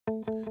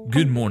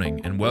Good morning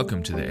and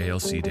welcome to the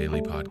ALC Daily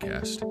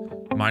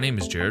Podcast. My name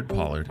is Jared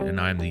Pollard and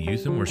I am the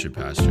Youth and Worship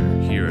Pastor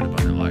here at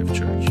Abundant Life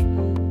Church.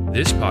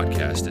 This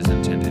podcast is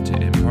intended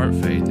to impart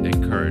faith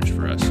and courage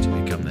for us to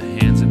become the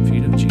hands and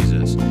feet of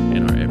Jesus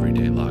in our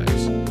everyday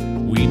lives.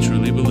 We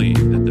truly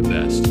believe that the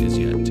best is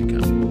yet to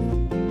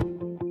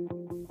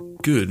come.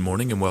 Good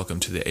morning and welcome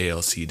to the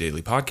ALC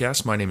Daily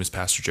Podcast. My name is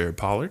Pastor Jared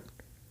Pollard.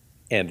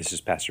 And this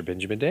is Pastor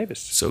Benjamin Davis.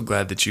 So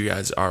glad that you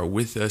guys are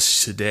with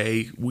us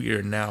today. We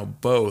are now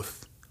both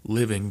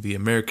living the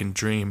American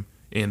dream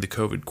in the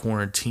COVID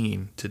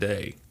quarantine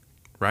today,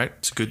 right?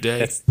 It's a good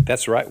day.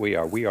 That's right. We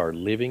are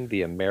living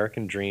the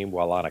American dream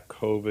while on a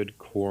COVID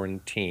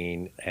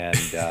quarantine,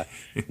 and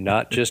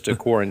not just a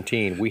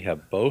quarantine. We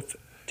have both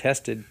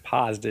tested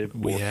positive for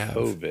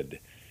COVID.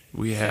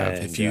 We have.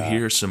 And if you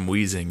hear some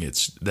wheezing,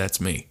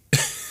 that's me.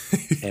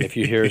 And if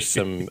you hear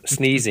some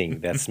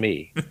sneezing, that's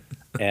me.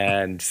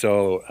 And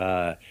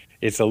so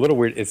it's a little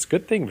weird. It's a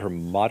good thing for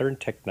modern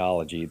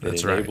technology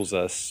that enables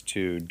us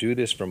to do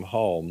this from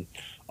home.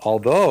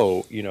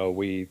 Although,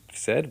 we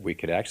said we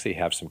could actually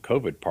have some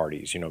COVID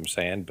parties, you know what I'm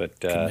saying? But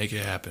can make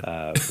it happen.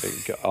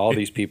 All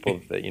these people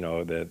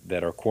that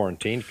that are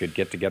quarantined could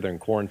get together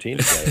and quarantine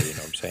together, you know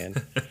what I'm saying?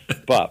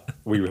 But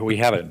we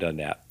haven't done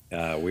that.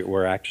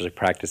 We're actually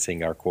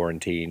practicing our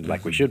quarantine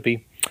like we should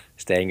be,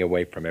 staying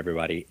away from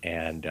everybody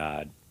and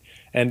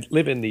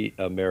living the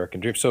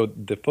American dream. So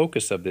the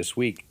focus of this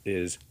week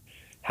is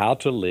how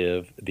to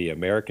live the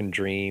American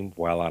dream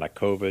while on a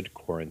COVID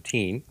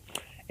quarantine.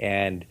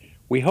 And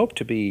we hope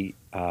to be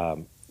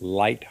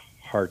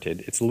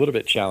lighthearted. It's a little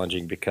bit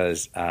challenging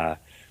because for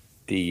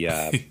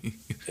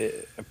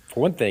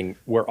one thing,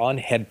 we're on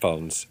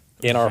headphones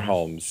in our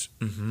homes,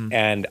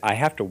 and I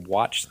have to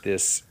watch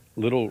this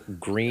little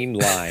green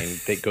line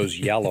that goes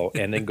yellow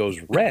and then goes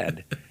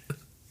red,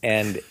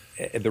 and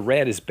the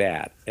red is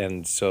bad.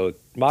 And so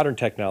modern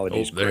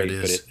technology is great,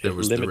 but it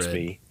limits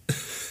me.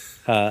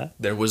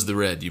 There was the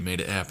red. You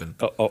made it happen.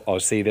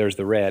 See, there's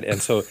the red. And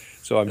so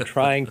I'm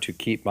trying to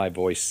keep my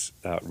voice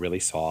really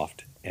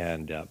soft.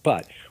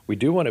 But we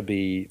do want to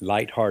be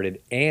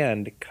lighthearted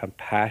and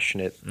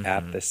compassionate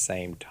at the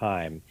same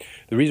time.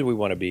 The reason we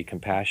want to be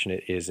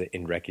compassionate is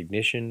in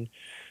recognition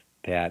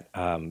that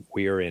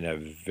we are in a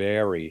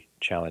very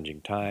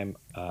challenging time.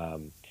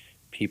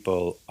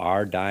 People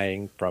are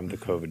dying from the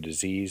COVID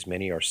disease.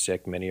 Many are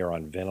sick. Many are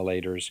on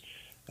ventilators.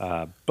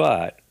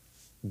 But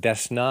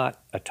that's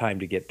not a time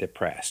to get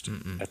depressed.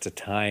 That's a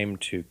time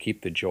to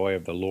keep the joy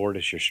of the Lord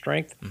as your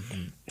strength,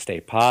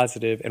 stay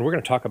positive. And we're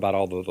going to talk about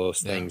all of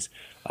those things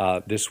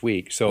this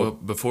week. So,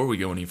 before we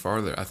go any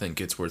farther, I think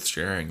it's worth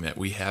sharing that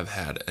we have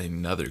had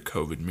another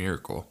COVID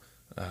miracle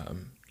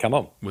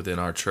within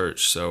our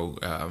church.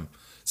 So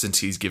since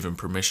he's given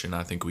permission,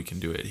 I think we can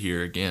do it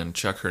here again.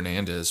 Chuck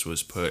Hernandez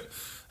was put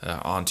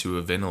onto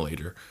a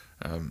ventilator,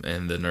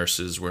 and the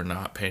nurses were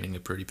not painting a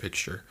pretty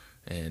picture.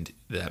 And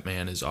that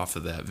man is off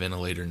of that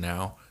ventilator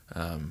now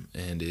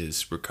and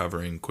is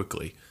recovering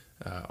quickly,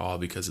 all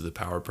because of the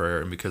power of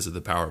prayer and because of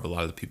the power of a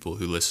lot of the people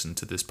who listen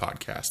to this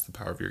podcast, the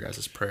power of your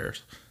guys'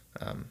 prayers.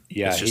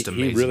 It's just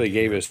amazing. He really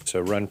gave us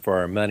a run for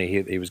our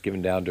money. He was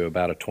given down to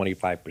about a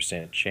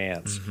 25%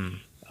 chance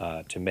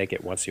to make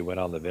it once he went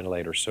on the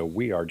ventilator. So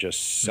we are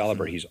just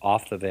celebrating. He's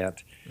off the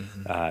vent,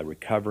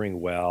 recovering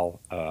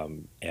well,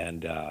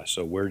 and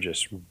so we're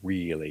just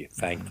really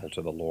thankful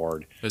to the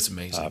Lord. That's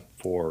amazing.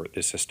 For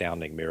this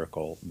astounding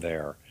miracle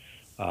there.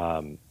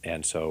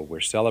 And so we're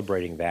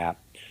celebrating that.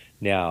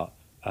 Now,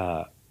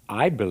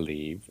 I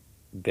believe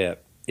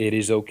that it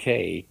is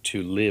okay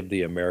to live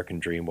the American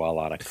dream while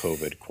on a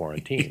COVID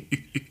quarantine.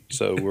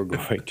 So we're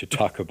going to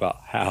talk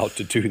about how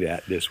to do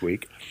that this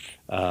week.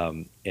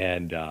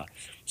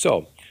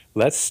 So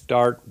let's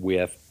start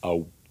with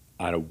a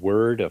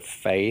word of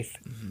faith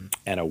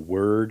and a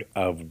word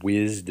of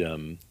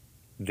wisdom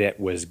that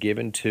was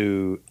given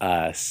to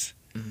us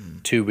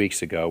 2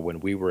 weeks ago when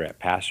we were at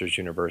Pastors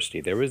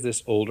University. There was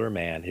this older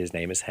man, his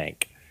name is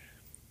Hank,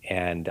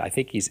 and I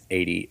think he's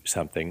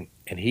 80-something,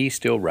 and he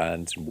still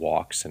runs and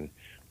walks and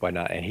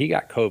whatnot, and he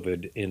got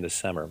COVID in the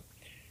summer,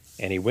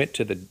 and he went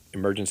to the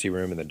emergency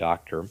room and the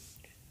doctor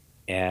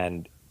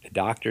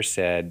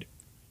said,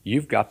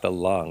 "You've got the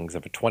lungs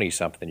of a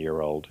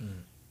 20-something-year-old,"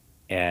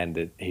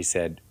 and he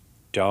said,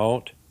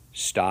 "Don't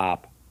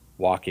stop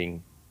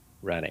walking,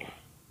 running."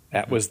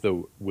 That was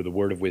the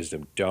word of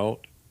wisdom. Don't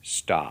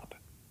stop.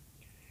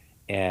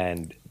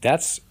 And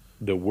that's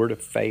the word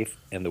of faith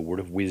and the word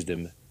of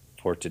wisdom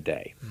for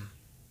today,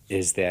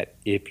 is that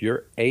if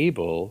you're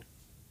able,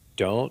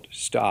 don't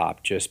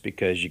stop just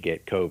because you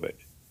get COVID.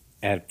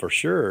 And for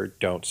sure,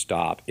 don't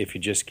stop if you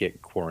just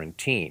get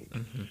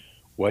quarantined.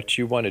 What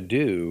you want to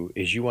do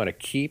is you want to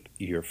keep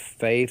your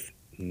faith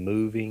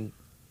moving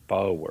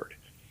forward.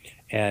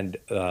 And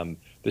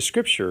the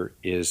scripture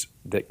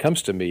that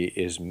comes to me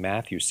is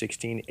Matthew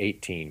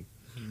 16:18.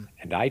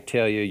 And I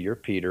tell you, you're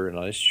Peter, and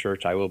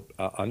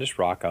on this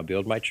rock I'll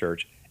build my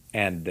church,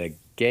 and the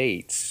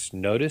gates,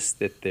 notice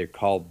that they're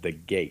called the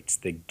gates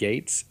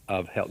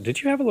of hell.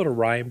 Did you have a little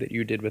rhyme that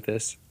you did with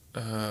this?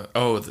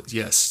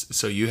 Yes.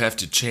 So you have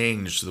to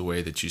change the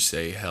way that you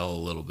say hell a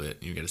little bit.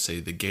 You got to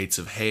say the gates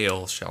of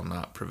hail shall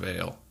not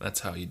prevail. That's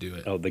how you do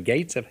it. Oh, the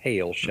gates of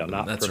hail shall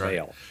not That's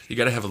prevail. right. You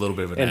got to have a little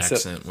bit of an And so,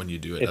 accent when you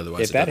do it.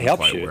 Otherwise, if it that doesn't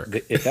helps quite you, work.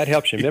 if that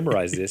helps you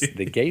memorize this,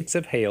 the gates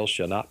of hail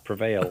shall not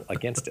prevail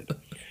against it.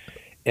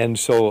 And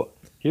so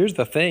here's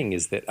the thing: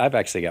 is that I've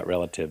actually got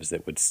relatives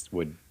that would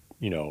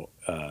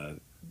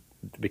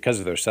because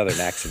of their southern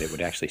accent, it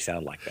would actually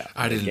sound like that.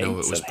 I didn't know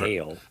it was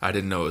hail. I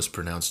didn't know it was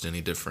pronounced any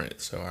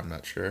different, so I'm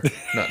not sure.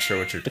 Not sure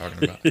what you're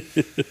talking about.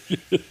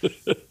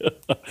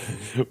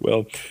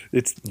 Well,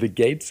 it's the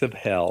gates of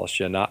hell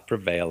shall not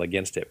prevail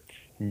against it.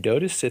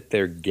 Notice that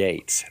they're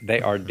gates.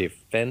 They are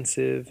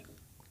defensive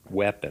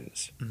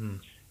weapons. Mm-hmm.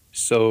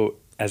 So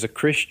as a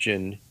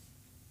Christian,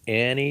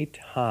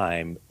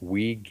 anytime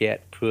we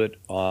get put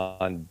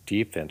on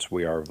defense,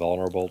 we are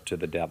vulnerable to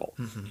the devil.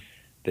 Mm-hmm.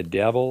 The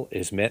devil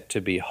is meant to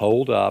be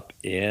holed up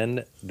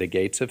in the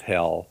gates of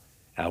hell,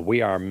 and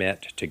we are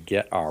meant to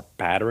get our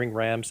battering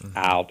rams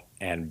out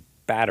and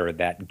batter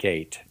that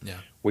gate. Yeah.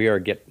 We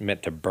are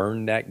meant to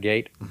burn that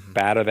gate,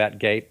 batter that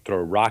gate, throw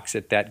rocks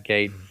at that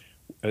gate.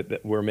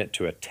 We're meant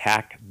to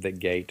attack the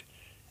gate.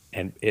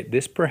 And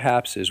this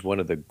perhaps is one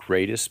of the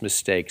greatest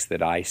mistakes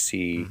that I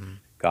see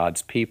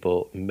God's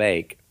people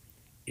make,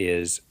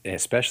 is,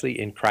 especially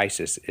in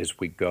crisis, is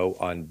we go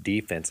on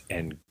defense,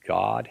 and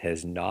God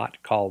has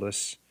not called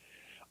us.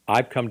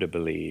 I've come to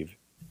believe,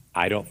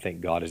 I don't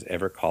think God has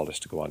ever called us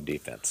to go on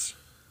defense.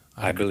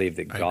 I believe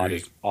that God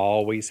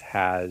always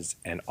has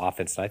an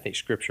offense, and I think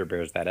Scripture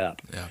bears that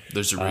up. Yeah,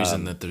 there's a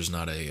reason that there's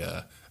not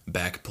a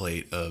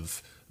backplate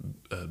of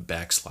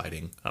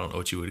backsliding. I don't know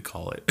what you would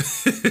call it.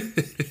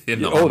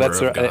 In the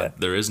armor of God,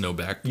 there is no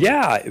backplate.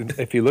 Yeah,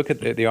 if you look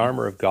at the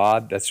armor of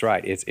God, that's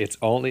right. It's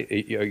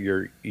only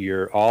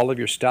your all of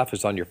your stuff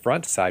is on your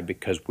front side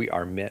because we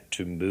are meant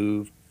to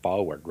move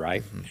forward,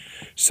 right?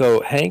 So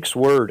Hank's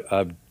word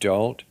of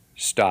don't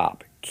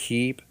stop,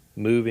 keep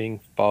moving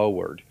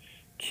forward,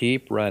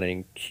 keep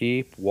running,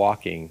 keep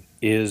walking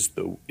is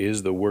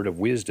the word of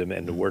wisdom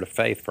and the word of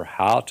faith for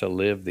how to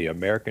live the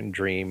American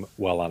dream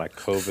while on a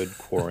COVID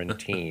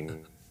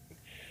quarantine.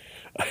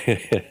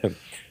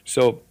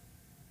 So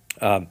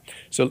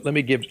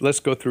let's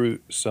go through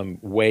some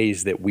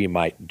ways that we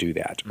might do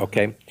that,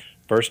 okay?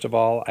 First of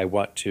all, I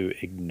want to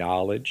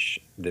acknowledge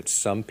that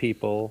some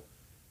people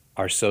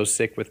are so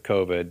sick with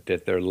COVID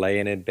that they're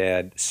laying in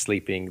bed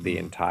sleeping the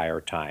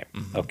entire time,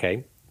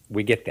 okay?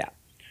 We get that.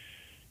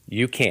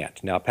 You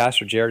can't. Now,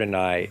 Pastor Jared and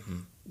I,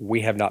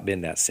 we have not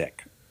been that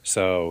sick.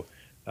 So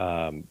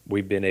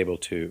we've been able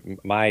to,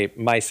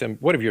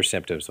 what have your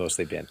symptoms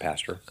mostly been,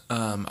 Pastor?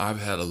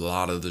 I've had a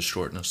lot of the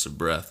shortness of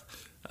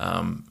breath,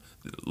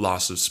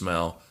 loss of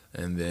smell,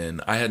 and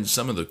then I had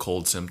some of the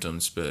cold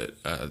symptoms, but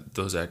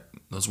those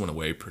went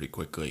away pretty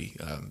quickly.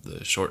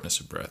 The shortness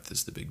of breath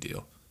is the big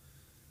deal.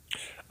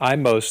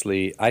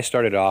 I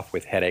started off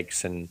with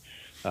headaches and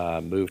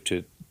moved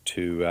to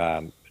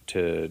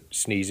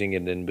sneezing,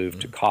 and then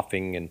moved to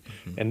coughing, and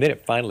then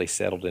it finally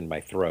settled in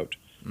my throat.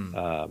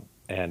 But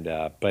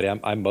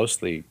I'm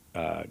mostly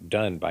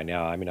done by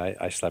now. I mean,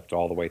 I slept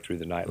all the way through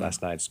the night.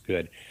 Last night's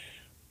good.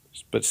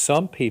 But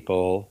some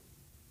people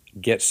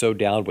get so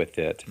down with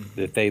it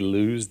that they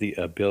lose the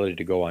ability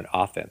to go on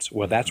offense.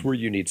 Well, that's where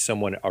you need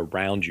someone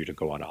around you to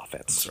go on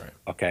offense. That's right.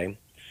 Okay?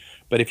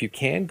 But if you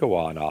can go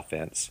on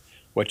offense,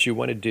 what you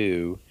want to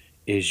do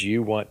is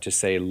you want to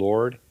say,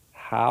 Lord,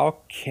 how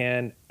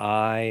can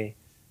I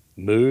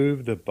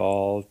move the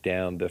ball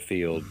down the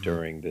field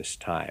during this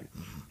time?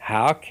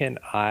 How can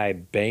I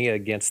bang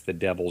against the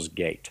devil's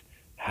gate?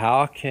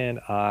 How can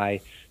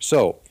I?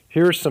 So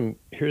here's some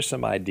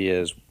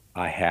ideas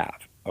I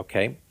have.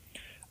 Okay,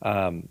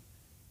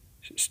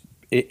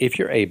 if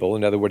you're able,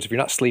 in other words, if you're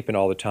not sleeping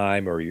all the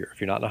time, or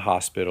if you're not in a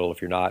hospital,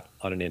 if you're not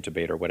on an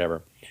intubator or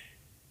whatever,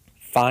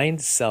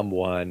 find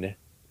someone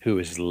who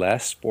is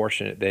less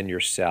fortunate than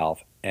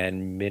yourself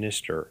and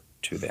minister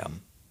to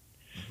them.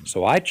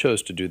 So I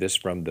chose to do this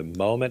from the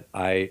moment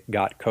I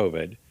got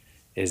COVID,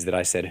 is that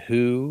I said,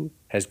 who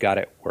has got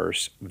it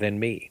worse than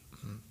me?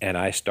 And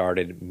I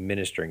started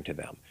ministering to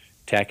them,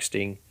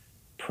 texting,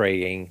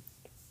 praying,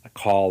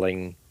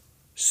 calling,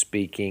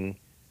 speaking.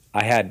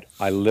 I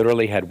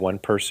literally had one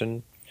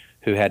person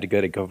who had to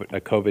go to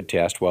a COVID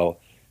test. Well,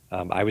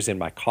 I was in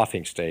my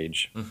coughing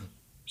stage.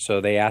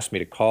 So they asked me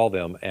to call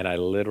them, and I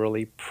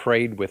literally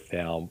prayed with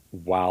them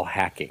while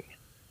hacking.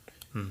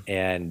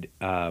 And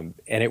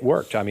it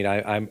worked. I mean,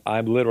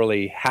 I'm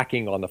literally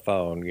hacking on the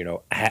phone,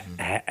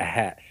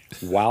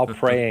 while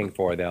praying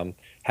for them.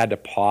 Had to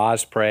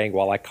pause praying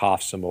while I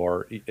coughed some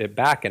more,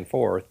 back and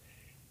forth.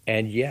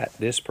 And yet,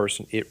 this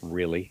person, it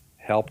really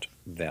helped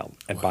them.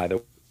 And by the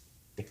way,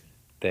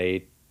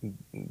 they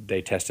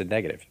tested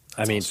negative.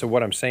 That's awesome. So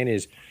what I'm saying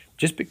is,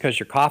 just because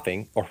you're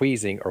coughing or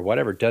wheezing or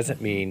whatever doesn't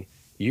mean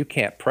you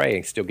can't pray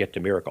and still get the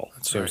miracle.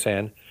 That's right. What I'm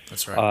saying?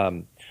 That's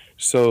right.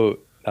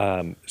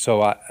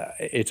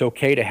 It's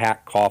okay to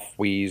hack, cough,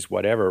 wheeze,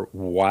 whatever,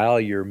 while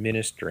you're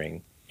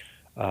ministering.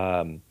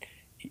 Now,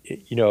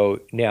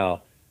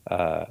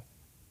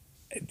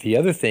 The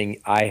other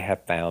thing I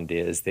have found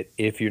is that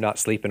if you're not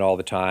sleeping all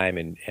the time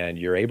and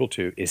you're able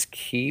to, is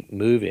keep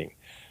moving.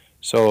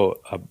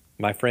 So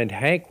my friend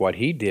Hank, what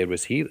he did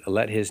was he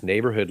let his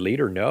neighborhood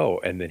leader know,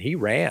 and then he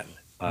ran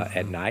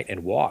at night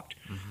and walked.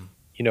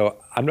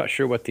 I'm not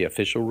sure what the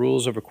official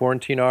rules of a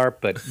quarantine are,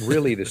 but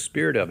really the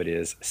spirit of it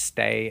is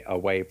stay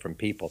away from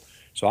people.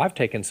 So I've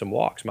taken some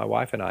walks. My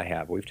wife and I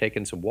have. We've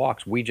taken some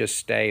walks. We just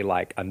stay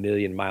like a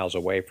million miles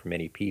away from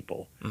any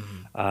people.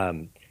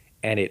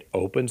 And it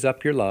opens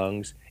up your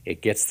lungs.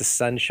 It gets the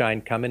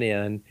sunshine coming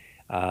in.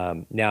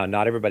 Now,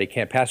 not everybody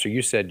can. Pastor,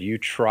 you said you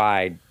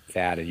tried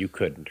that and you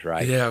couldn't,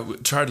 right? Yeah, we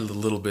tried it a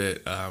little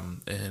bit,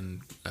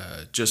 and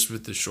just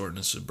with the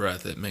shortness of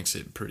breath, it makes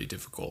it pretty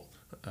difficult.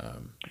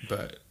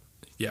 But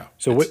yeah.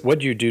 So what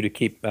do you do to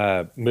keep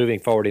moving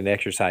forward in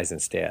exercise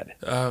instead?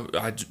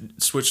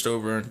 Switched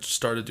over and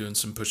started doing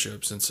some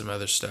push-ups and some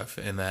other stuff,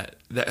 and that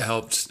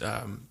helped.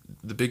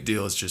 The big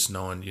deal is just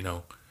knowing,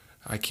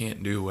 I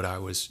can't do what I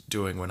was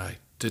doing when I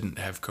didn't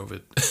have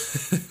COVID.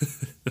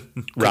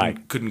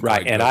 couldn't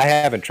right. And go. I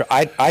haven't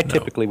tried. I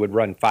typically would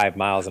run 5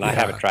 miles, and I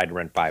haven't tried to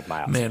run 5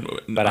 miles. Man,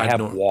 but I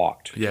have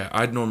walked. Yeah,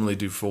 I'd normally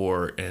do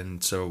 4,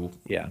 and so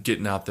Yeah.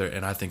 getting out there,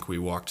 and I think we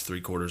walked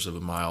 3/4 of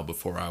a mile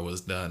before I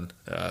was done.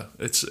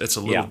 It's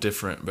a little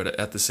different, but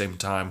at the same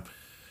time,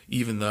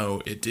 even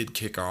though it did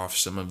kick off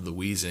some of the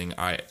wheezing,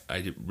 I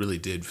really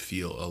did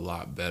feel a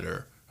lot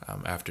better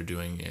after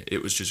doing it.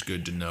 It was just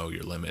good to know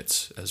your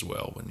limits as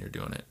well when you're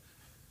doing it.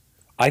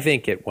 I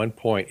think at one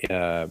point,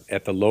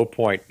 at the low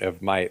point of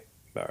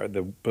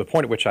the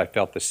point at which I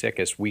felt the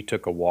sickest, we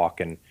took a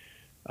walk, and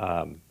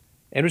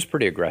it was a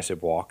pretty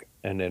aggressive walk.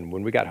 And then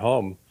when we got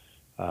home,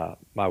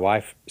 my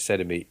wife said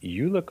to me,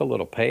 "You look a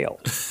little pale."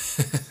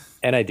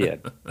 And I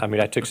did. I mean,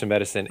 I took some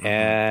medicine,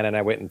 and then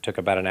I went and took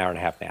about an hour and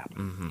a half nap.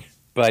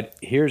 But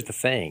here's the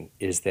thing,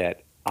 is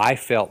that I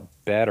felt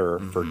better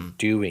for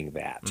doing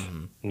that.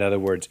 In other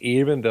words,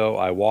 even though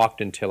I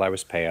walked until I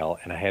was pale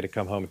and I had to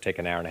come home and take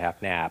an hour and a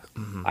half nap,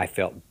 I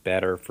felt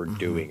better for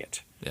doing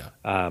it. Yeah.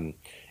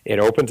 It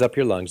opens up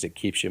your lungs. It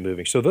keeps you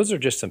moving. So those are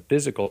just some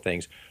physical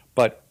things.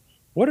 But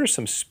what are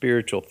some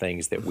spiritual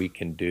things that we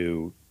can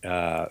do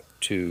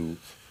to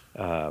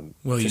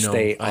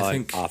stay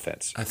on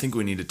offense? I think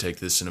we need to take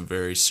this in a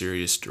very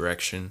serious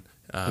direction.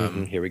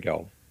 Here we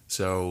go.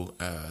 So,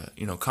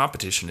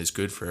 competition is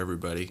good for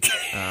everybody,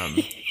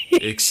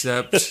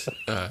 except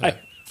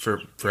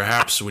for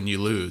perhaps when you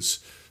lose.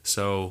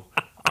 So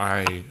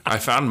I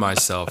found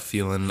myself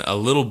feeling a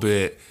little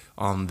bit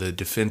on the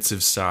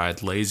defensive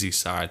side, lazy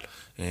side,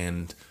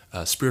 and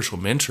a spiritual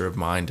mentor of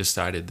mine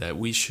decided that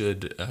we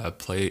should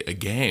play a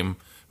game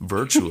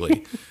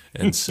virtually.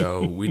 And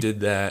so we did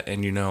that,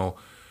 and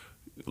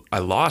I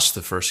lost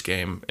the first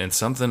game, and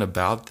something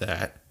about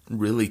that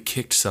really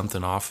kicked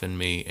something off in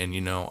me, and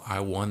I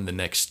won the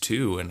next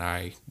 2, and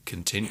I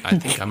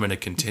think I'm going to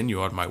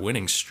continue on my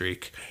winning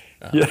streak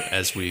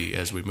as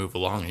we move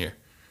along here.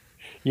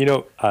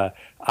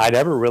 I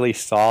never really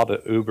saw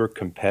the uber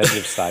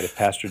competitive side of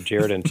Pastor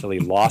Jared until he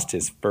lost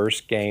his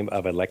first game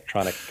of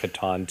electronic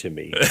Catan to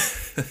me,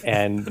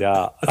 and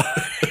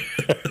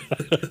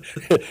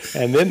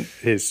and then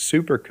his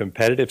super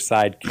competitive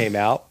side came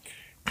out.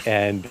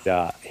 And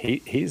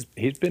he's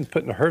been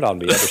putting a hurt on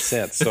me ever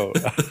since. So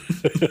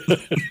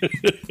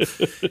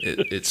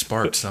it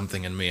sparked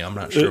something in me. I'm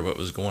not sure what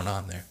was going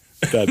on there.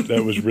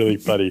 That was really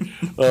funny.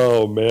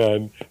 Oh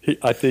man,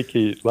 I think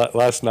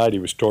last night he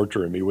was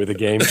torturing me with a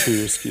game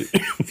too.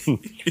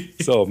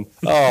 So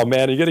oh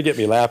man, you're gonna get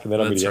me laughing,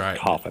 then I'm gonna get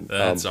coughing.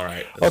 That's all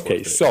right.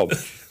 Okay, so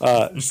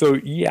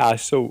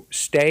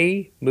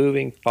stay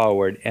moving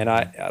forward. And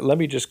let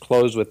me just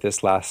close with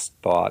this last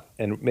thought,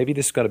 and maybe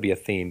this is going to be a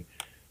theme.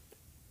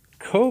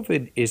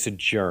 COVID is a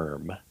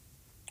germ,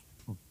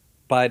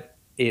 but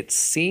it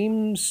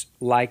seems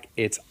like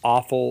it's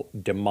awful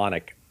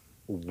demonic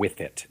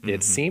with it.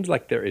 It seems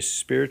like there is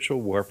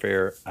spiritual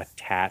warfare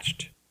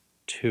attached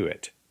to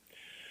it.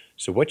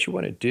 So what you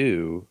want to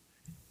do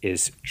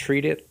is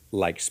treat it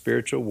like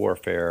spiritual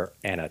warfare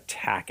and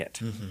attack it.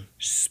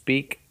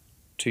 Speak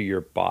to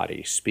your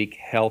body. Speak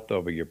health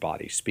over your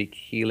body. Speak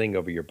healing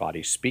over your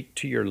body. Speak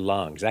to your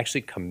lungs.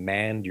 Actually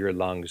command your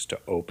lungs to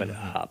open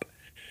up.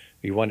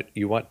 You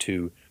want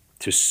to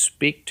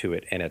speak to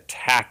it and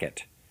attack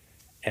it.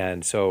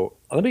 And so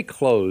let me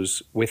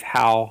close with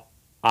how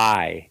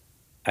I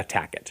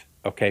attack it,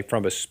 okay,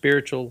 from a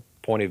spiritual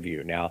point of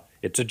view. Now,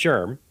 it's a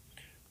germ,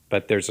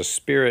 but there's a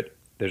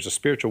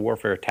spiritual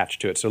warfare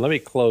attached to it. So let me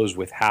close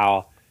with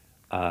how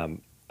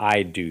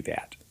I do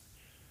that.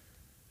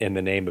 In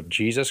the name of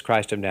Jesus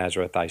Christ of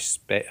Nazareth,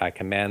 I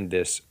command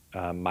this,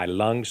 my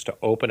lungs to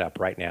open up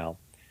right now.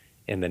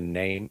 In the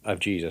name of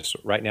Jesus.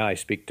 Right now I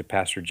speak to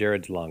Pastor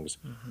Jared's lungs.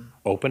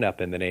 Open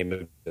up in the name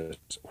of Jesus.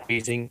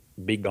 Wheezing,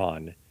 be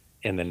gone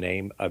in the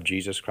name of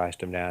Jesus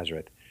Christ of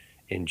Nazareth.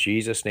 In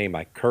Jesus' name,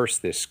 I curse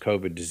this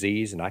COVID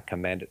disease and I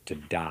command it to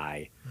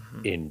die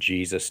in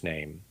Jesus'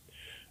 name.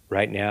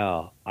 Right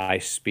now, I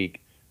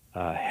speak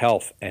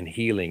health and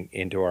healing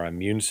into our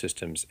immune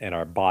systems and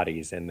our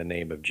bodies in the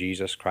name of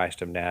Jesus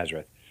Christ of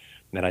Nazareth.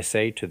 And I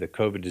say to the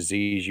COVID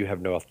disease, you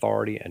have no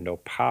authority and no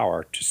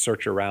power to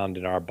search around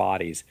in our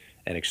bodies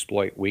and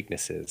exploit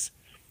weaknesses.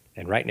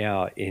 And right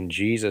now, in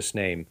Jesus'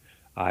 name,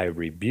 I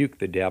rebuke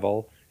the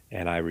devil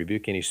and I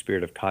rebuke any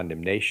spirit of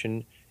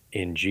condemnation.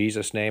 In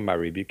Jesus' name, I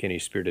rebuke any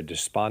spirit of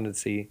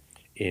despondency.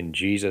 In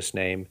Jesus'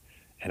 name,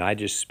 and I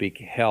just speak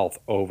health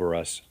over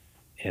us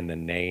in the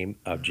name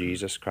of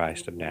Jesus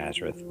Christ of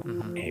Nazareth.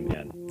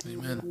 Amen.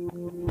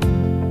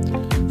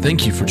 Amen.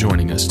 Thank you for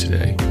joining us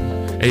today.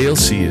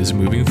 ALC is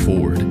moving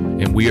forward,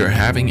 and we are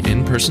having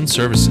in-person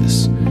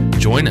services.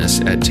 Join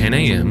us at 10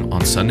 a.m.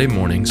 on Sunday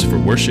mornings for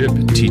worship,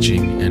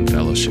 teaching, and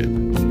fellowship.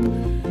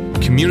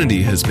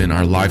 Community has been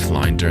our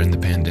lifeline during the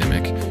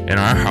pandemic, and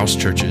our house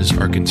churches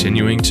are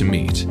continuing to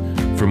meet.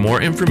 For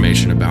more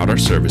information about our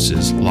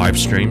services, live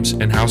streams,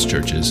 and house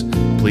churches,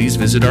 please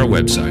visit our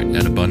website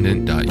at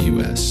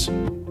abundant.us.